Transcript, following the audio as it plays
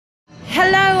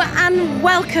Hello and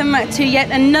welcome to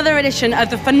yet another edition of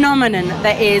the phenomenon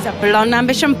that is Blonde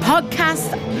Ambition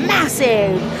Podcast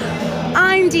Massive.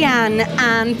 I'm Deanne,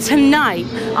 and tonight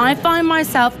I find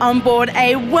myself on board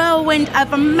a whirlwind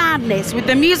of madness with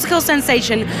the musical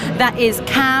sensation that is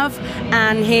Cav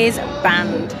and his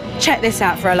band. Check this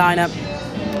out for a lineup.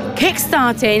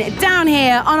 Kickstarting down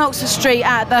here on Oxford Street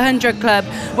at the 100 Club,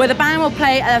 where the band will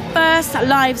play their first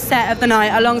live set of the night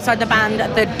alongside the band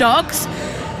The Dogs.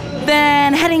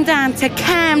 Then heading down to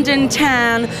Camden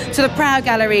Town to the Proud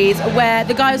Galleries, where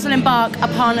the guys will embark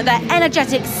upon their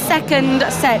energetic second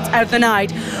set of the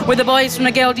night with the boys from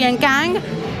the Gildian Gang.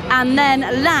 And then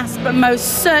last but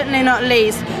most certainly not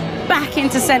least, back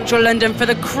into central London for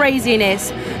the craziness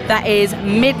that is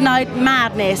Midnight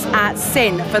Madness at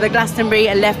Sin for the Glastonbury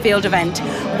Left Field event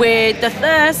with the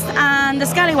Thirst and the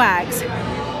Scallywags.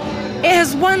 It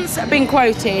has once been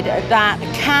quoted that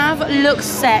Cav looks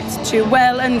set to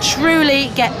well and truly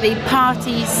get the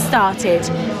party started.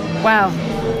 Well,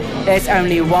 there's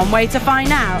only one way to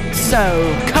find out,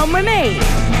 so come with me.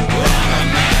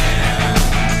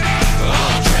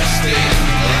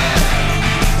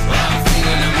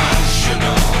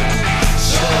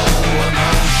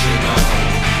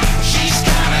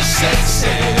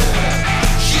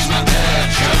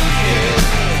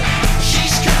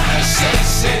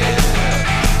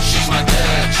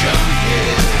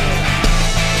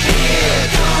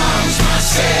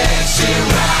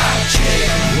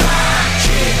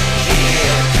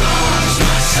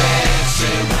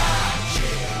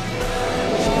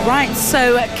 Right,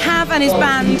 so Cav and his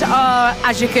band are,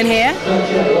 as you can hear,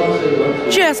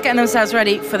 just getting themselves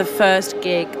ready for the first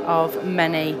gig of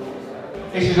many.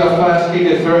 This is our first gig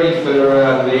of three for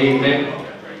the evening.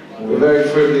 We're very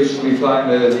privileged to be playing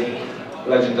the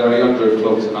legendary 100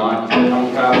 Club tonight. I'm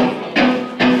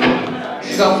Cav.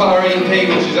 This is our far EP,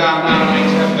 which is out now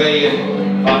on HMV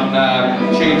and on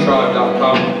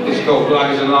tunetribe.com. It's called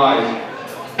Blaggers and Lies.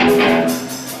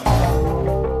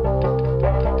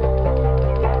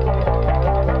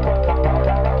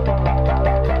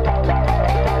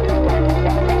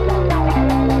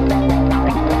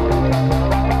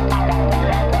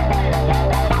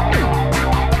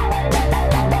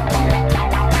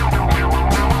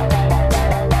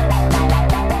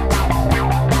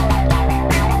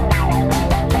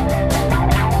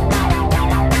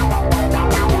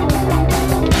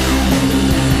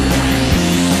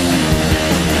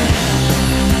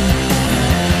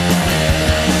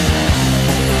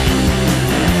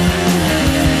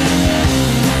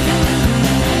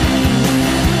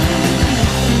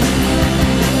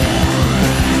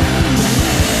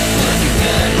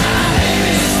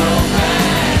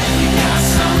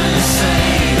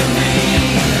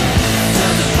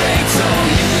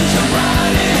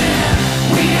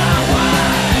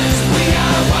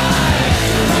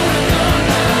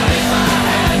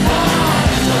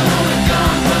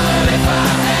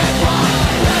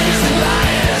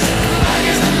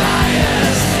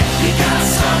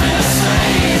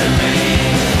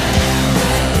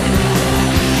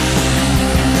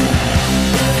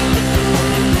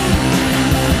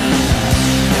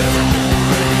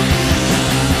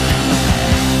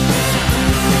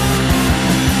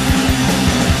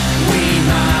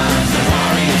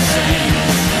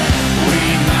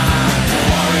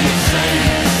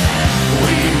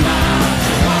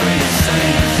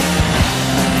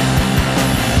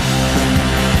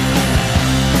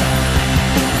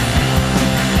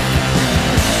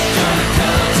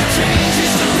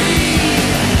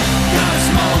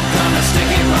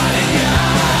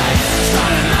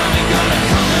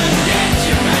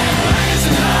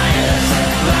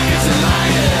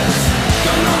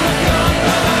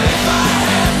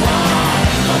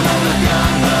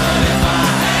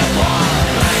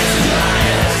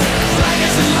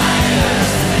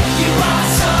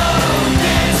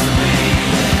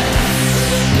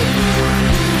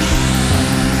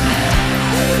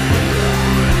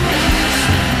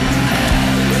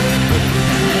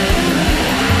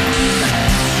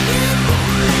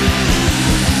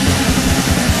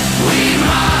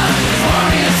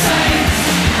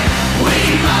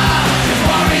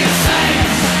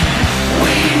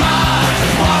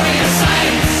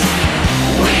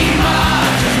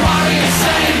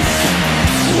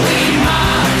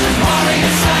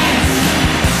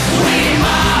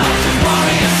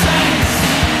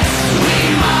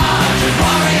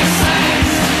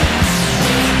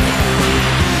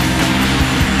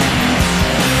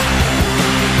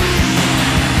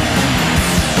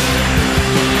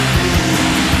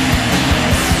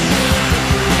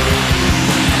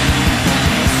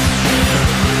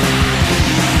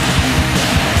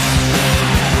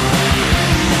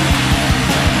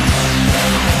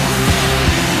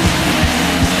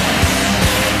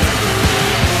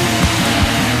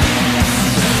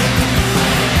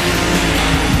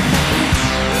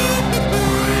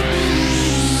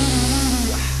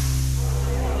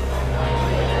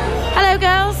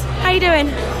 you doing?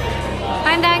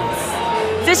 Fine,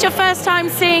 thanks. Is this your first time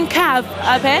seeing Cav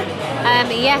up here?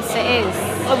 Yes, it is.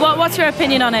 What's your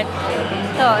opinion on it?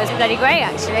 Thought it was bloody great,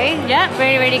 actually. Yeah?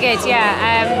 Really, really good,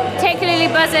 yeah. Particularly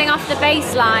buzzing off the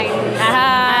bass line.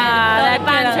 The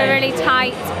bands were really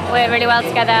tight, worked really well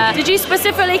together. Did you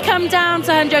specifically come down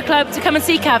to 100 Club to come and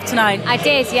see Cav tonight? I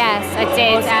did, yes, I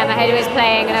did. I heard he was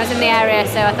playing and I was in the area,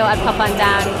 so I thought I'd pop on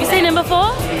down. You seen him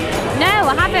before? No,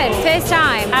 I haven't. First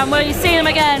time. And will you see him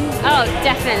again? Oh,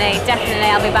 definitely,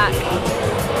 I'll be back.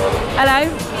 Hello.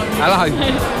 Hello.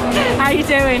 How you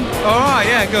doing? All right,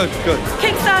 yeah, good.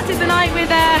 Kick-started the night with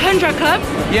 100 Club.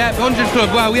 Yeah, 100 Club,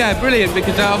 well, yeah, brilliant,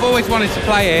 because I've always wanted to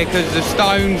play here because the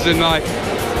Stones and like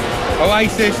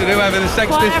Oasis and whoever, the Sex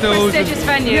Quite Pistols. a prestigious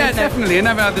venue, Yeah, isn't it? definitely. I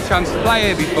never had the chance to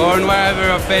play here before, and wherever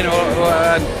I've been,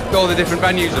 or all the different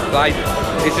venues I've played,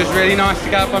 it's just really nice to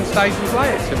get up on stage and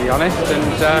play it, to be honest.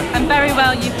 And very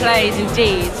well you played,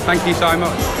 indeed. Thank you so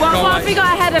much. What have we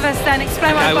got ahead of us then?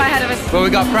 Explain what we've got ahead of us. Well, we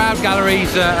got Proud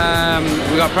Galleries at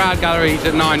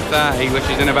 9:30, which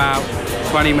is in about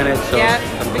 20 minutes. Yeah,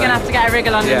 we're going to have to get a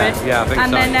wriggle on Yeah, it. yeah, I think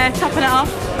and so. And then topping it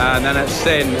off. And then at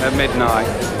Sin at midnight.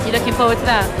 You looking forward to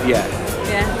that? Yeah.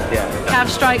 Yeah. Cav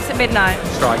strikes at midnight.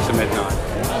 Strikes at midnight.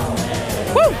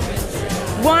 Woo!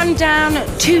 1 down,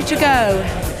 2 to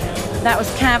go. That was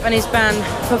Cav and his band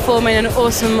performing an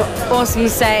awesome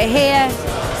set here,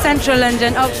 Central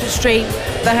London, Oxford Street,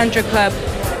 the 100 Club.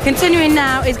 Continuing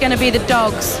now is going to be the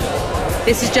Dogs.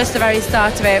 This is just the very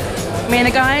start of it. Me and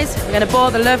the guys, we're going to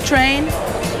board the Love Train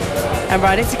and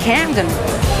ride it to Camden.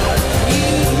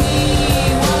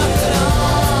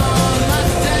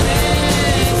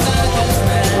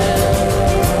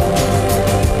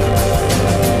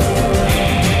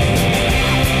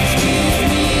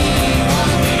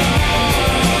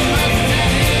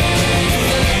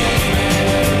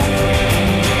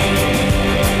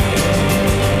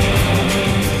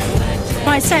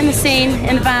 Right, setting the scene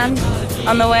in the van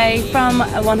on the way from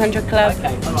 100 Club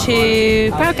to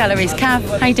Proud Galleries. Cav,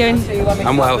 how you doing?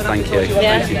 I'm well, thank you.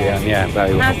 Yeah? Thank you, Deanne. Yeah,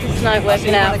 very well. How's this night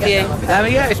working out for you?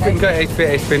 Yeah, it's been good.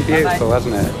 It's been beautiful,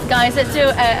 hasn't it? Guys, let's do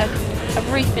a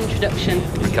brief introduction.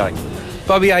 Okay.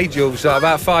 Bobby Angels,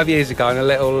 about 5 years ago, on a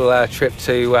little trip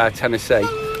to Tennessee,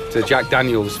 to Jack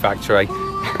Daniels factory.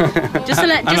 Just to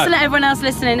let everyone else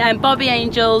listening, Bobby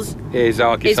Angels is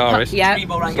our guitarist.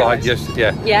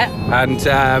 Yeah. Yeah. And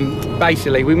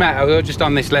basically, we met. We were just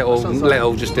on this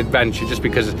little just adventure, just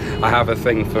because I have a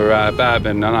thing for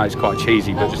bourbon. I know it's quite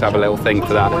cheesy, but just have a little thing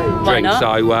for that drink. not?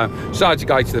 So decided to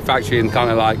go to the factory and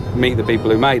kind of like meet the people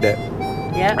who made it.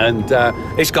 Yeah. And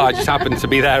this guy just happened to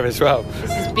be there as well.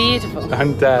 This is beautiful.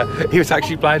 And he was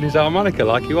actually playing his harmonica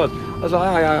like he was. I was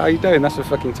like, hey, how you doing? That's a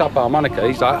fucking top harmonica.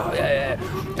 He's like, oh, yeah.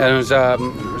 And I was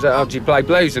like, oh, do you play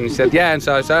blues? And he said, yeah. And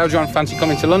so I said, oh, do you want to fancy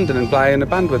coming to London and play in a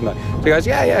band with me? So he goes,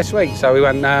 yeah, sweet. So we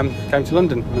went, came to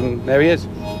London, and there he is.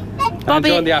 Bobby, and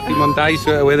joined the Happy Mondays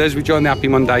with us. We joined the Happy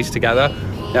Mondays together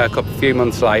a few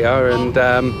months later, and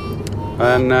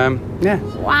yeah.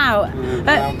 Wow.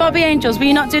 Bobby Angels, were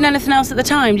you not doing anything else at the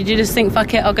time? Did you just think,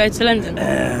 fuck it, I'll go to London?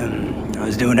 I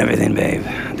was doing everything, babe.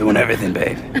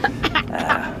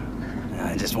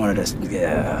 I just wanted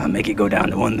to make it go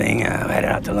down to one thing. I headed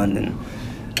out to London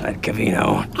at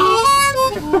Cavino.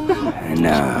 And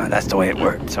that's the way it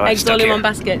worked. So I Eggs stuck all in here. one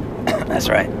basket. That's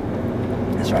right.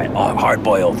 All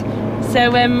hard-boiled. So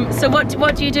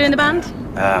what do you do in the band?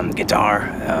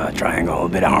 Guitar, triangle, a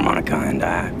bit of harmonica, and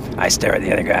I stare at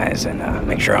the other guys and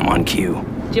make sure I'm on cue.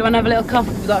 Do you want to have a little cough?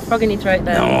 You've got a frog in your throat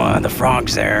there. No, the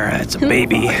frog's there. It's a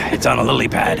baby. It's on a lily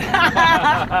pad.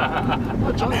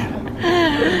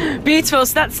 Beautiful.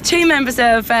 So that's 2 members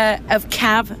of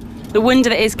Cav, the wonder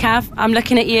that is Cav. I'm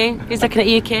looking at you. Who's looking at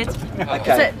you, kid? Okay.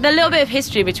 So, there's a little bit of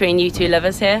history between you two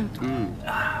lovers here.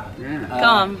 Go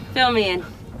on, fill me in.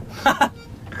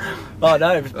 Oh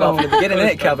no, it was from the beginning,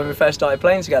 innit, Cav, when we first started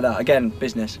playing together. Again,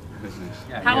 business.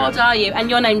 How old are you? And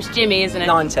your name's Jimmy, isn't it?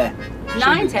 90.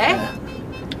 90?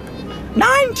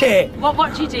 90!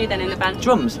 What do you do then in the band?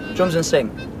 Drums and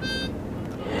sing.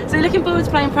 So you're looking forward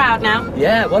to playing Proud now?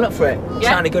 Yeah, well up for it. Yeah.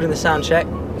 Sounded good in the sound check.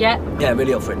 Yeah. Yeah,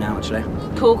 really up for it now, actually.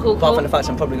 Cool. Apart from the fact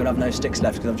I'm probably going to have no sticks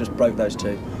left because I've just broke those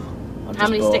 2. How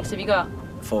many sticks have you got?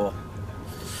 4.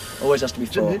 Always has to be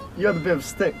 4. You had a bit of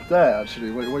stick there,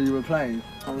 actually, when you were playing.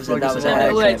 That was a a bit of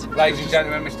hair wood. clip. Ladies and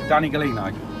gentlemen, Mr. Danny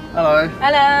Galino. Hello.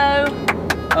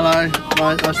 Hello.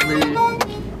 Nice to meet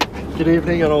you. Good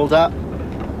evening and all that.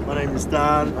 My name is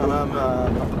Dan, and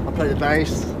I play the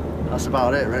bass. That's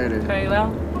about it, really. Very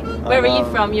well. Where are you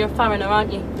from? You're a foreigner,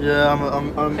 aren't you? Yeah,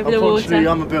 I'm Over the unfortunately, water.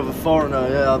 I'm a bit of a foreigner.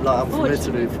 Yeah, I'm from Wood.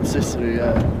 Italy, from Sicily.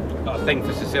 Yeah. got a thing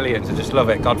for Sicilians. I just love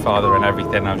it, Godfather and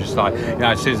everything. I was just like,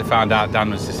 as soon as I found out Dan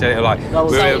was Sicilian, like,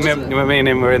 me and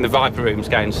him were in the Viper rooms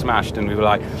getting smashed, and we were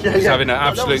like, just having an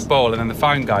absolute ball. And then the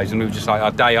phone goes, and we were just like,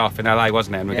 our day off in LA,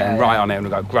 wasn't it? And we're getting right on it, and we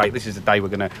go, great, this is the day we're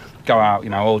going to go out,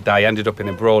 all day. Ended up in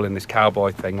a brawl in this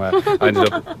cowboy thing where I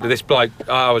ended up with this bloke.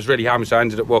 I was really hammered, so I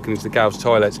ended up walking into the girls'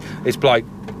 toilets. This bloke,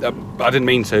 I didn't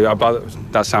mean to.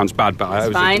 That sounds bad, but it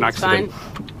was an accident.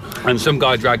 And some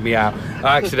guy dragged me out.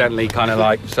 I accidentally kind of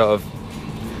like sort of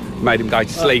made him go to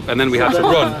sleep, and then we had to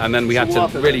run, and then we had to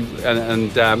really,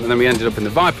 and then we ended up in the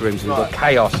Viper rooms, and it was like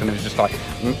chaos, and it was just like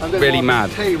really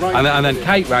mad. And then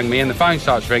Kate rang me, and the phone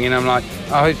starts ringing, and I'm like,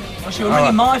 oh. She was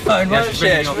ringing my phone, wasn't she?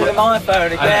 She was ringing my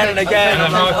phone again and again. And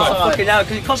I'm like, oh, fucking hell,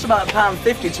 because it costs about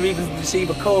 £1.50 to even receive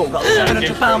a call. Got a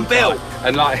 £700 bill.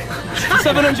 And like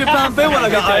 £700 bill when I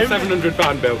got home.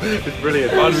 £700 bill. It's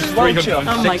brilliant. Mine was 360. Oh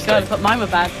my god, I thought mine were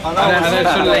bad. And then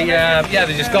suddenly,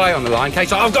 there's this guy on the line.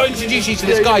 Kate's like, I've got to introduce you to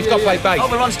this guy. He's got to play bass. Oh,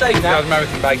 we're on stage now. He's an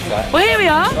American bass player. Well, here we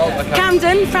are.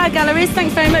 Camden, Proud Galleries.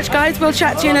 Thanks very much, guys. We'll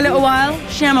chat to you in a little while.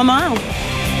 Share my mile.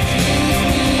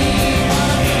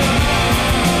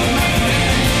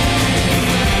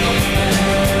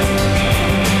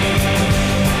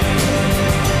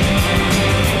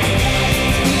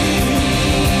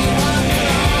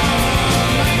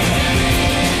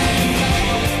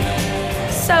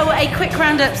 A quick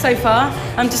roundup so far.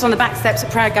 I'm just on the back steps at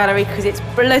Proud Gallery because it's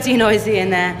bloody noisy in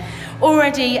there.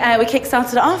 Already we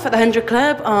kick-started it off at the 100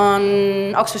 Club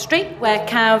on Oxford Street, where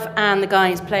Cav and the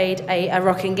guys played a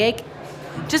rocking gig.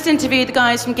 Just interviewed the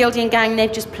guys from Guilty and Gang.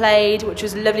 They've just played, which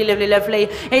was lovely, lovely, lovely.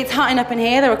 It's hotting up in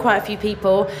here. There are quite a few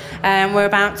people. We're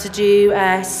about to do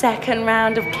a second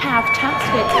round of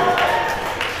Cav-tastic.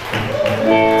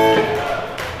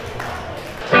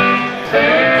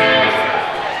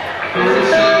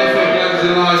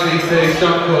 These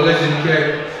song called Legend Q.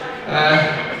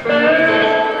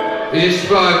 He's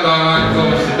inspired by my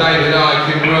performance to David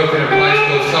Icke, who grew up in a place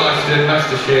called Syston,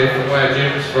 Leicestershire, from where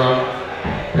Jim's from.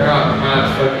 You're right, mad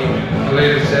fucking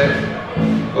lunatic.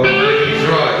 Or maybe he's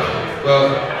right. Well,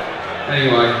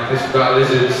 anyway, this is about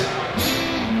lizards.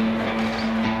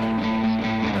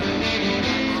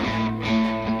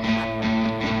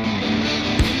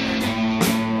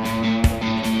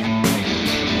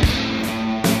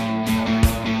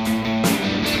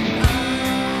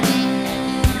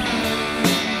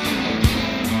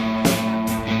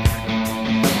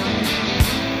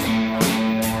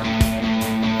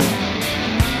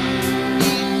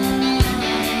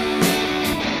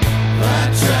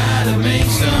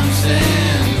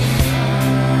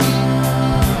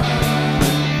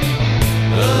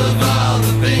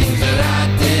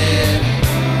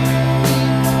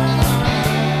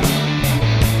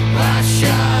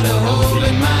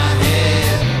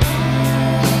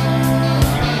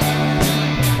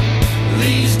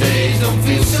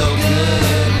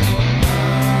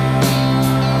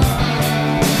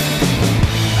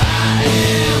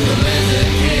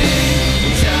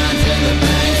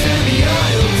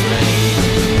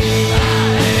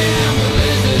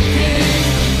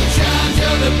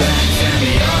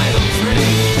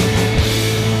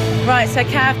 So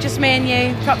Cav, just me and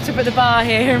you, propped up at the bar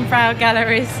here in Proud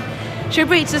Galleries. Should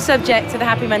we breach the subject of the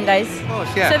Happy Mondays? Of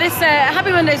course, yeah. So this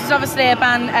Happy Mondays was obviously a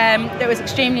band that was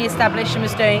extremely established and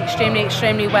was doing extremely,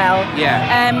 extremely well. Yeah.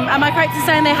 Am I correct in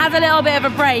saying they had a little bit of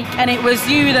a break and it was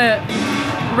you that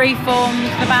reformed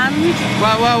the band?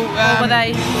 Well, or were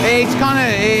they? It's a kind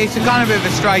of a bit of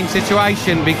a strange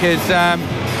situation because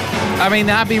I mean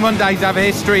the Happy Mondays have a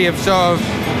history of sort of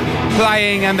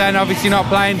playing and then obviously not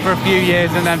playing for a few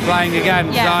years and then playing again.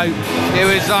 Yeah. So it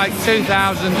was like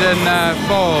 2004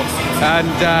 and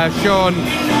Sean,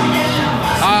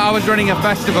 I was running a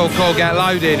festival called Get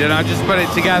Loaded and I just put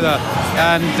it together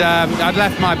and I'd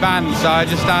left my band, so I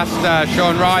just asked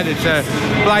Sean Ryder to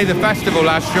play the festival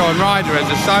as Sean Ryder as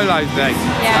a solo thing.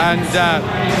 Yeah. And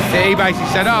he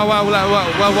basically said, oh well,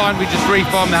 why don't we just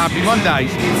reform the Happy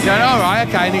Mondays? He goes, all right,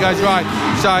 okay. And he goes, right.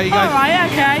 So he goes, all right,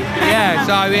 okay. Yeah,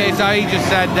 so he just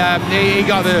said he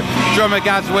got the drummer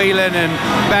Gaz Whelan and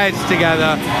Bez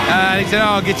together, and he said,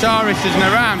 oh, guitarist isn't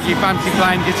around, do you fancy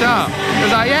playing guitar? I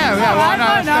was like, yeah, why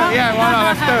not?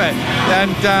 Let's do it.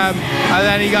 And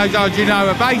then he goes, oh, do you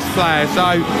know a bass player? So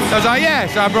I was like, yeah.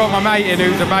 So I brought my mate in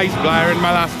who's a bass player in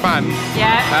my last band.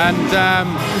 Yeah. And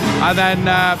then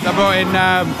I brought in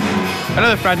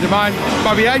another friend of mine,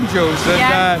 Bobby Angels.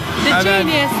 And, the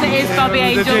genius that is Bobby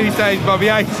Angels. The genius that is Bobby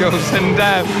Angels. And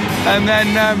and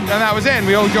that was it. And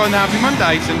we all joined the Happy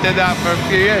Mondays and did that for a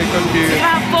few years.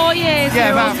 About 4 years. Yeah,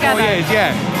 we were all about 4 together. years.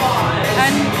 Yeah.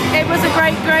 And it was a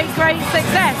great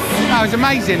success. That was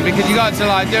amazing because you got to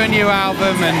like do a new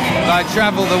album and like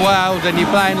travel the world, and you're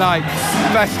playing like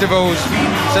festivals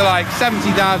to like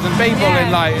 70,000 people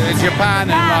in like Japan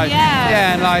and like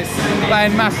and like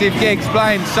playing massive gigs,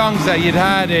 playing songs that you'd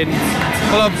heard in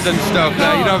clubs and stuff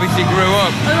that you'd obviously grew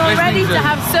up. And already to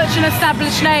have such an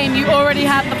established name, you already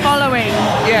had the following.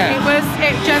 Yeah. It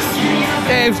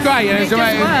was great, and it was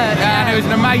amazing. And it was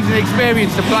an amazing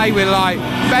experience to play with like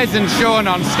Bez and Sean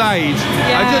on stage.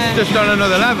 Just on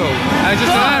another level. And it's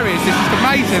just hilarious. It's just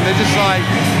amazing. They're just like,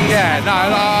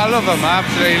 I love them. I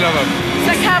absolutely love them.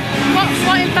 So Cab, what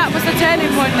in fact was the turning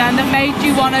point then that made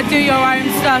you want to do your own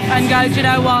stuff and go, do you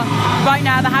know what, right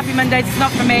now the Happy Mondays is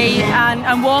not for me,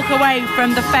 and walk away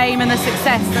from the fame and the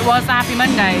success that was the Happy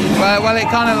Mondays? Well, it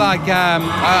kind of like,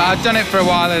 I'd done it for a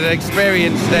while, I'd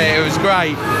experienced it was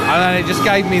great, and then it just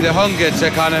gave me the hunger to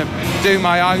kind of do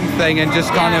my own thing and just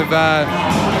kind of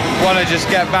want to just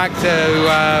get back to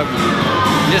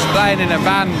just playing in a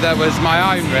band that was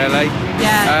my own, really.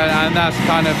 Yeah. And that's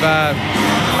kind of,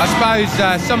 I suppose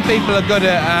some people are good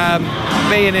at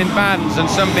being in bands, and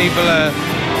some people are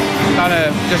kind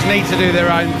of just need to do their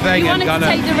own thing. You wanted to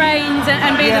take the reins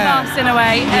and be the boss in a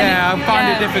way. I find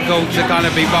it difficult to kind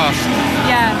of be bossed.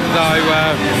 Yeah. So.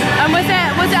 And was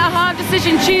it a hard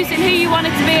decision choosing who you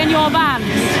wanted to be in your band?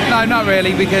 No, not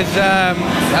really, because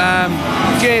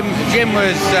Jim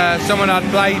was someone I'd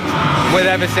played with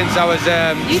ever since I was.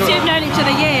 You two have known each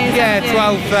other years. Yeah,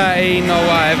 12, 13 or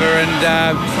whatever,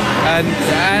 and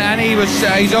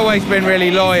he's always been really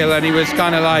loyal, and he was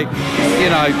kind of like, you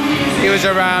know, he was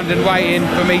around and waiting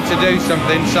for me to do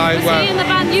something. So was he in the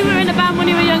band? You were in a band when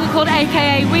you were younger called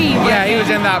AKA We. Yeah, he was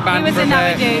in that band. And he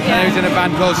was in a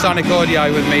band called Sonic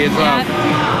Audio with me as well.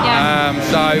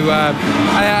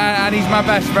 And he's my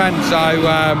best friend, so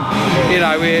you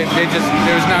know, it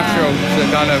was natural to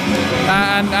kind of,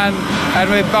 and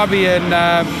with Bobby and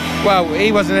well,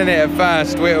 he wasn't in it at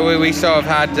first. We sort of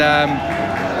had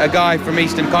a guy from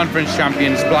Eastern Conference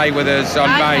Champions play with us on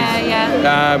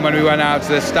bass when we went out to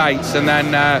the States, and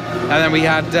then we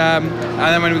had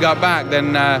and then when we got back,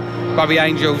 then Bobby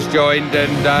Angels joined,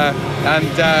 and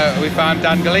we found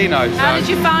Dan Galino. So. How did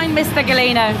you find Mr.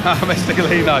 Galino? Oh, Mr.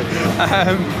 Galino.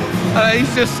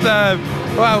 He's just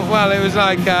well, it was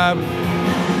like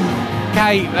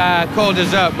Kate called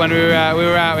us up when we were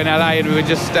out in LA, and we were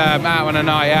just out on a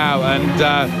night out, and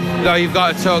no, you've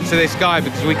got to talk to this guy,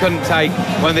 because we couldn't take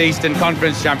one of the Eastern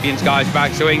Conference Champions guys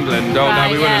back to England,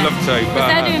 although we would have loved to. But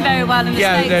they're doing very well in the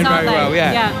States, they're doing very aren't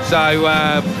they?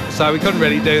 well. So we couldn't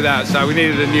really do that. So we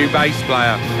needed a new bass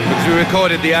player, because we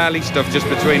recorded the early stuff just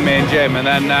between me and Jim, and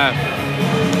then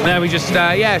we just so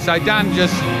Dan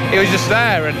he was just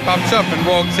there and popped up and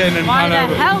walked in, and why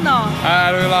the hell not?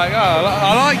 And we were like, oh,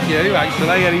 I like you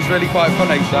actually, and he's really quite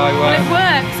funny. So well, it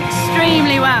works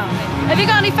extremely well. Have you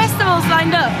got any festivals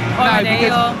lined up already?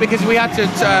 No, because we had to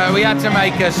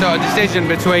make a sort of decision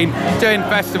between doing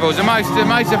festivals. And most of the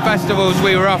festivals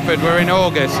we were offered were in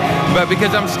August, but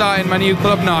because I'm starting my new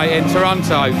club night in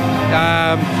Toronto,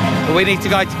 we need to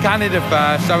go to Canada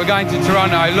first. So we're going to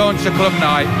Toronto, launch a club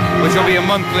night, which will be a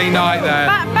monthly night there.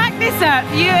 Back this up.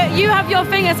 You have your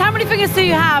fingers. How many fingers do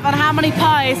you have, and how many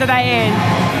pies are they in?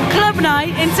 Club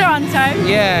night in Toronto.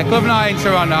 Yeah, club night in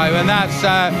Toronto, and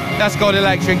that's called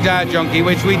Electric Dirt Junkie,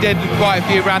 which we did quite a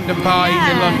few random parties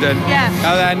in London. Yeah.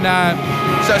 And then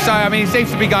so I mean, it seems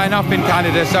to be going off in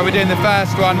Canada. So we're doing the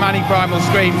first one, Manny Primal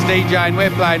Screams DJing. We're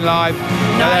playing live.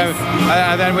 Nice.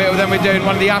 And then we're doing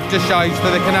one of the after shows for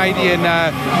the Canadian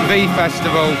V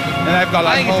Festival, and they've got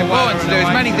like. I think it's important to do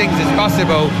as many things as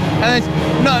possible, and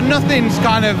nothing's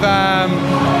kind of.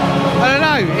 I don't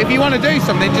know, if you want to do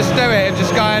something, just do it, and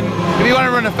just go and, if you want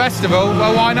to run a festival,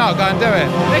 well, why not, go and do it.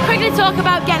 We'll quickly talk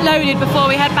about Get Loaded before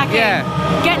we head back in.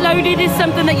 Get Loaded is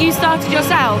something that you started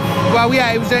yourself? Well,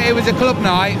 yeah, it was a club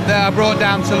night that I brought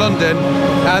down to London,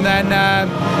 and then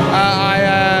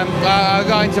I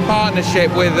got into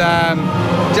partnership with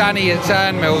Danny at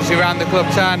Turnmills, who ran the club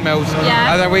Turnmills,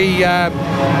 and then we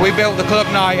built the club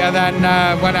night, and then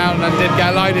went out and did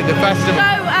Get Loaded, the festival.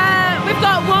 So, we've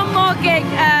got one more gig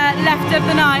left of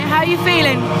the night. How are you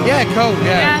feeling? Yeah, cool,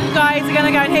 Yeah, you guys are going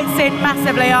to go and hit Sid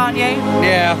massively, aren't you?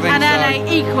 Yeah, I think and so. LA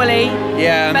equally.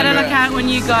 Yeah. Better look out when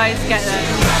you guys get there.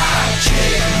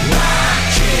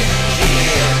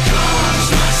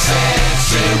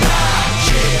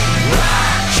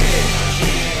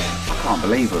 I can't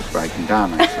believe us breaking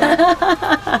down,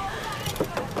 actually.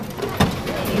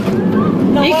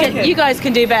 You guys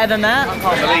can do better than that. I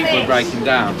can't believe we're breaking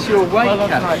down. It's your weight,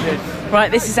 Kat. Right,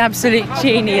 this is absolute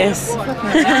genius.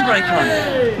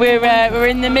 We're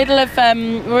in the middle of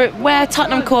where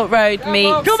Tottenham Court Road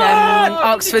meets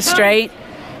Oxford Street.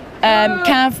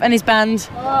 Cav and his band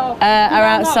are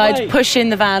outside pushing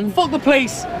the van. Fuck the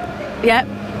police. Yep.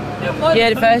 You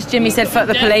heard it first. Jimmy said fuck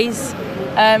the police.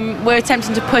 We're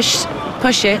attempting to push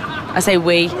it. I say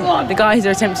we. The guys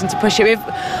are attempting to push it. We've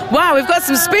got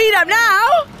some speed up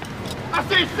now. I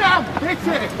see Sam, hit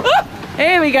it.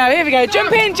 Here we go.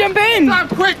 Jump in. Sam,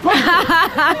 quick,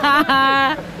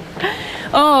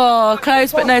 Oh,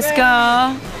 close but no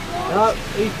scar. No,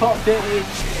 he popped it.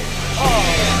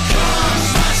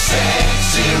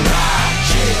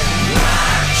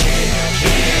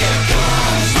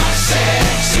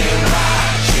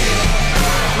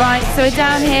 Right, so we're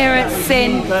down here at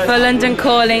Sin for London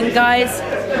Calling, guys.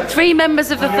 3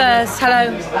 members of the Thirst. Hello.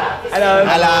 Hello.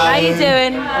 How you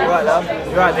doing? Right, love.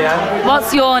 You right there?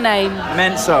 What's your name?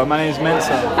 Mensa. My name's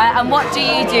Mensa. And what do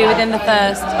you do within the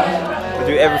Thirst? I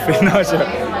do everything.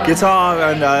 Guitar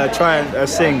and try and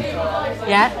sing.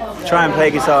 Yeah. Try and play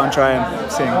guitar and try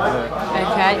and sing. Yeah.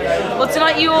 Okay. Well,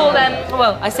 tonight you all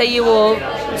well, I say you all. 2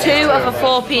 of a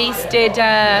 4-piece did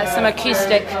some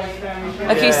acoustic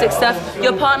stuff.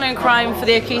 Your partner in crime for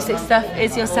the acoustic stuff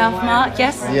is yourself, Mark,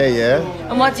 yes? Yeah.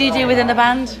 And what do you do within the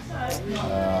band?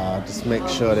 Just make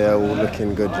sure they're all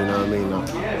looking good, you know what I mean?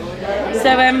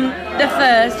 So, the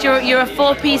Thirst, you're a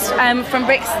 4-piece from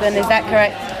Brixton, is that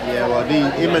correct? Yeah, well,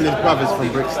 him and his brothers from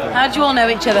Brixton. How do you all know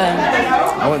each other?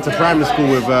 I went to primary school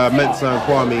with Mensa and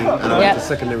Kwame, and I went to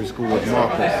secondary school with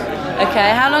Marcus.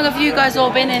 Okay, how long have you guys all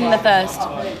been in the Thirst?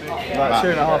 About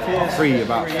 2.5 years.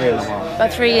 About 3 years.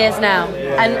 About 3 years now.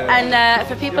 And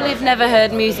for people who've never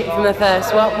heard music from the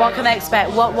Thirst, what can they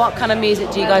expect? What kind of music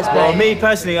do you guys play? Well, me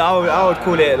personally, I would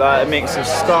call it like a mix of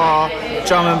ska,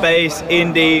 drum and bass,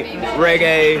 indie,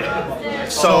 reggae,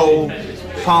 soul,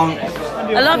 punk.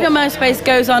 A lot of your MySpace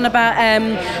goes on about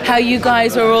how you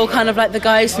guys are all kind of like the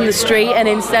guys from the street, and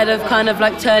instead of kind of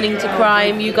like turning to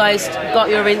crime, you guys got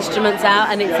your instruments out,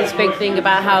 and it's this big thing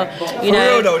about how, you know...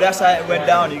 For real though, that's how it went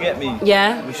down, you get me?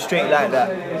 Yeah? We're straight like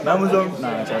that. Man was on...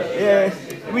 No, sorry. Yeah,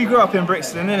 we grew up in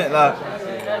Brixton, innit? Like,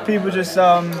 people just,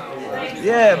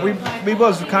 yeah, we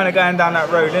was kind of going down that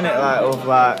road, innit? Like, of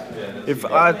like... If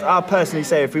I personally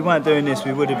say, if we weren't doing this,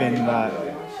 we would have been like...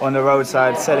 on the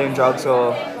roadside selling drugs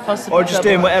or just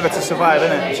doing whatever to survive,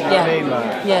 innit? Do you know what I mean?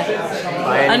 Like,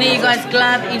 And are you guys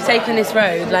glad that you've taken this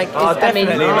road? Like,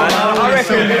 definitely, man.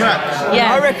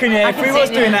 I reckon, if we was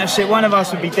doing that shit, one of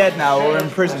us would be dead now or in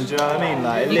prison. Do you know what I mean?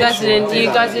 Like, you guys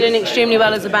are doing extremely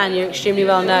well as a band. You're extremely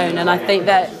well known, and I think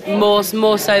that more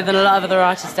so than a lot of other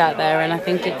artists out there. And I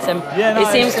think it's it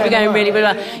seems to be going really, really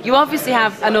well. You obviously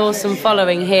have an awesome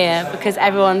following here because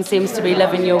everyone seems to be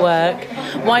loving your work.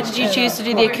 Why did you choose to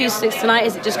do the acoustics tonight?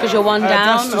 Is it just because you're one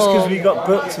down? That's just because we got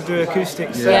booked to do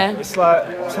acoustics. Yeah. It's like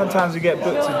sometimes we get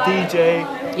booked to DJ.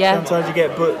 Yeah. Sometimes you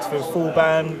get booked for full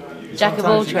band. Jack of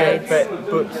all trades.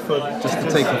 Booked for just to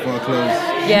take off our clothes.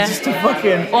 Yeah. Just to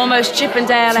fucking almost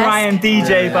Chippendale. Try and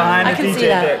DJ behind I the can DJ see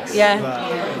that. decks. Yeah.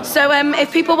 So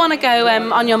if people want to go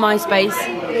on your MySpace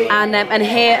and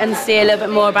hear and see a little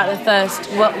bit more about the Thirst,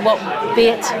 what be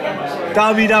it?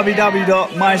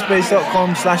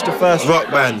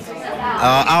 www.myspace.com/thethirst.rockband.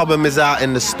 Our album is out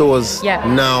in the stores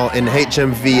now in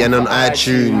HMV and on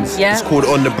iTunes. Yeah. It's called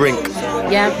On the Brink.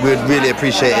 Yeah. We'd really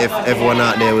appreciate it if everyone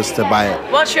out there was to buy it.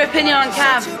 What's your opinion on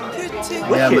Cav?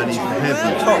 Yeah, man, he's heavy.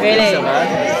 Really?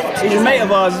 He's a mate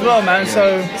of ours as well, man,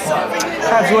 so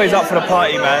Cav's always up for the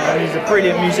party, man, and he's a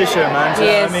brilliant musician, man, do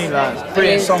you know what I mean? Like,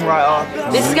 brilliant songwriter.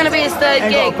 This is going to be his 3rd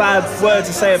gig. Ain't got a bad word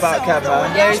to say about Cav, man.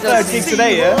 Yeah, his 3rd gig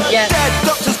today, yeah? Yeah.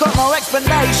 Doctor's got no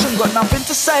explanation, got nothing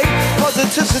to say.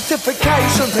 Positive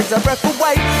certification takes her breath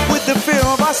away. With the fear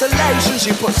of isolation,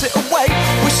 she puts it away.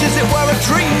 Wishes it were a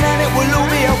dream and it will all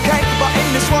be okay. But in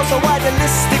this world so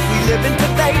idealistic, we live in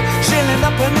today. Shilling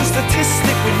up a new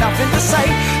statistic with nothing to say.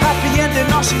 Happy ending,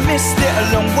 now she missed it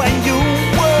a long way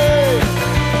away.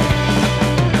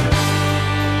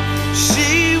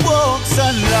 She walks a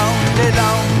lonely,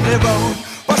 lonely road,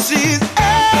 but she's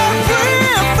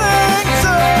everything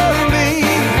to me.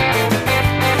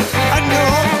 I know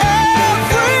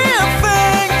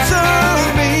everything to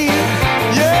me.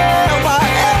 Yeah, why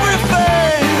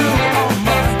everything,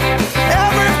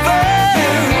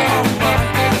 everything,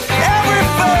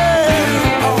 everything.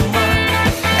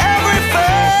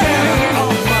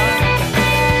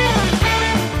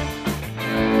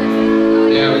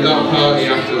 Yeah, we got a party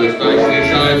after this, basically.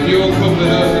 So if you're coming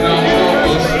up and I'm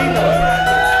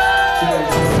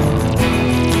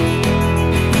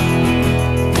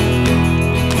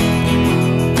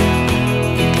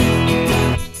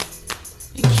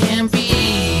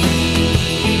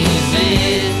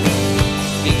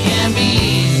can't be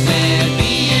easy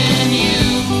being you.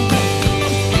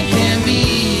 It can't be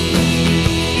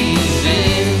easy.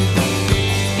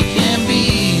 It can't be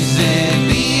easy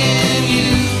being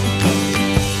you.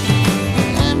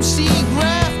 MC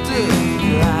Grafter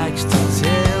likes to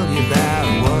tell you about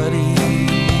what he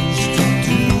used to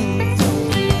do.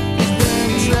 He's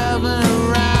been traveling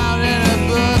around in a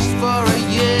bus for a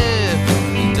year.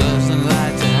 He doesn't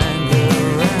like to hang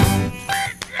around.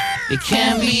 It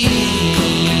can't be easy.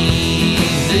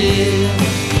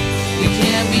 It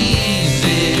can't be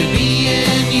easy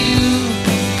being you.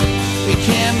 It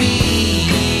can't be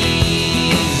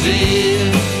easy.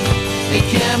 It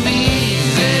can't be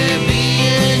easy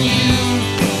being you.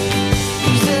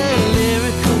 He's a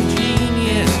lyrical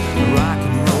genius, a rock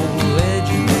and roll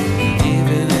legend,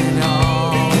 giving it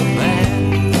all back.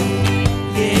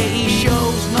 Yeah, he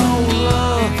shows no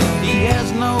love. He has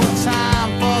no time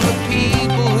for the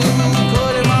people who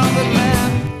put him on the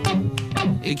map.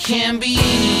 It can't be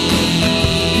easy.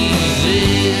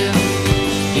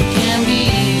 It can't be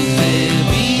easy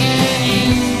being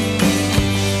you.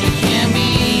 It can't be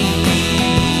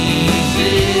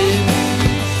easy.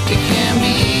 It can't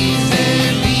be easy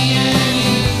being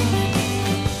you.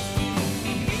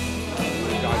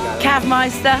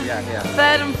 Cavmeister, Yeah.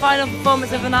 third and final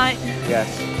performance of the night. Yes.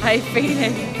 How you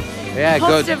feeling? Yeah,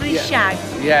 Positively good. shagged.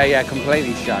 Yeah,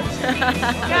 completely shagged.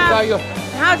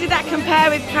 How did that compare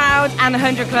with Proud and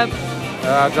 100 Club?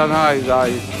 I don't know,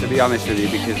 to be honest with you,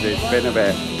 because it's been a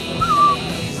bit.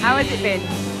 How has it been?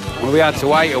 Well, we had to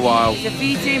wait a while. It's a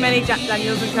few too many Jack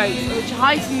Daniels and Cokes, which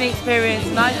heightened the experience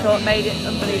and I thought made it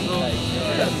unbelievable.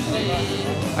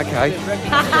 Okay.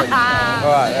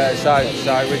 All right. So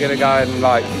we're gonna go and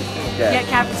Yeah,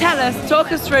 Cav, tell us,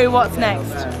 talk us through what's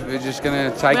next. We're just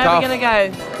gonna take Where off. are we gonna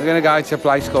go? We're gonna go to a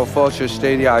place called Fortress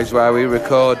Studios where we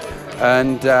record,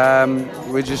 and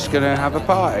we're just gonna have a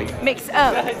party. Mix it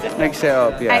up. Mix it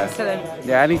up, yeah. Excellent.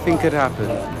 Yeah, anything could happen.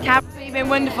 Cav, you've been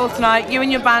wonderful tonight. You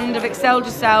and your band have excelled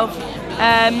yourself.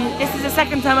 This is the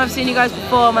second time I've seen you guys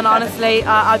perform, and honestly,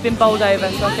 I've been bowled over,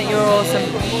 so I think you're awesome.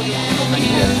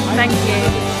 Thank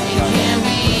you.